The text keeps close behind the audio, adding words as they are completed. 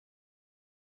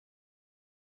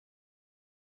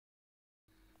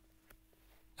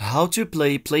How to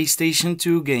play PlayStation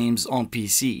 2 games on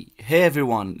PC. Hey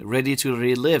everyone, ready to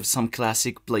relive some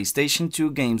classic PlayStation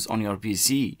 2 games on your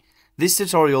PC? This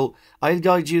tutorial, I'll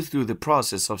guide you through the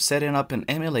process of setting up an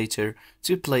emulator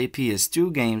to play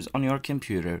PS2 games on your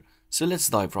computer. So let's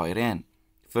dive right in.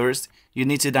 First, you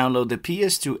need to download the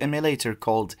PS2 emulator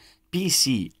called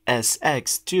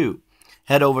PCSX2.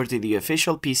 Head over to the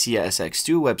official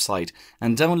PCSX2 website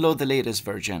and download the latest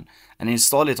version and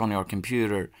install it on your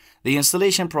computer. The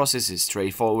installation process is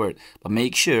straightforward, but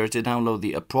make sure to download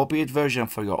the appropriate version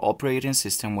for your operating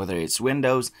system, whether it's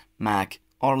Windows, Mac,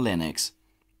 or Linux.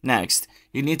 Next,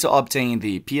 you need to obtain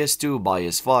the PS2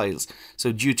 BIOS files,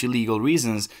 so due to legal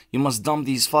reasons, you must dump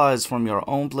these files from your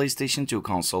own PlayStation 2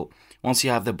 console. Once you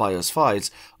have the BIOS files,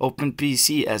 open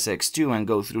PCSX2 and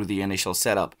go through the initial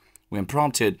setup. When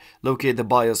prompted, locate the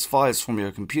BIOS files from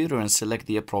your computer and select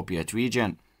the appropriate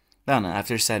region. Then,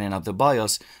 after setting up the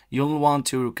BIOS, you'll want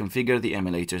to configure the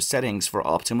emulator settings for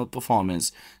optimal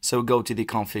performance, so go to the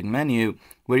config menu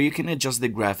where you can adjust the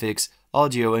graphics,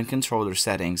 audio and controller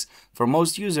settings. For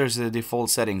most users, the default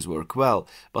settings work well,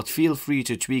 but feel free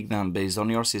to tweak them based on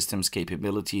your system's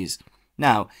capabilities.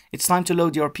 Now, it's time to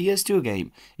load your PS2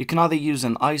 game. You can either use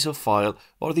an ISO file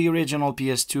or the original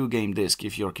PS2 game disc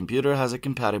if your computer has a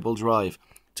compatible drive.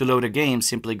 To load a game,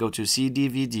 simply go to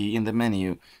CD/DVD in the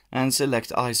menu and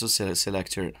select ISO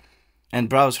selector and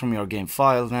browse from your game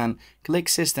file, then click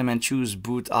System and choose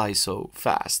Boot ISO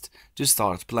Fast to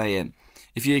start playing.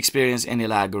 If you experience any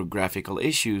lag or graphical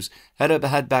issues,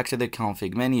 head back to the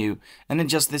config menu and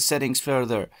adjust the settings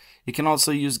further. You can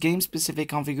also use game-specific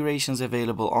configurations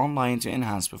available online to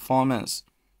enhance performance.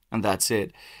 And that's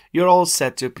it. You're all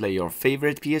set to play your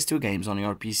favorite PS2 games on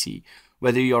your PC.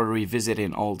 Whether you're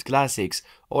revisiting old classics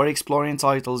or exploring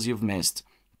titles you've missed,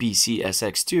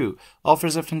 PCSX2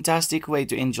 offers a fantastic way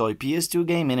to enjoy PS2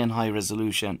 gaming in high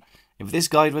resolution. If this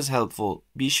guide was helpful,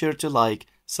 be sure to like,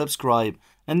 subscribe,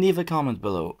 and leave a comment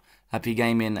below. Happy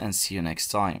gaming and see you next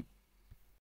time.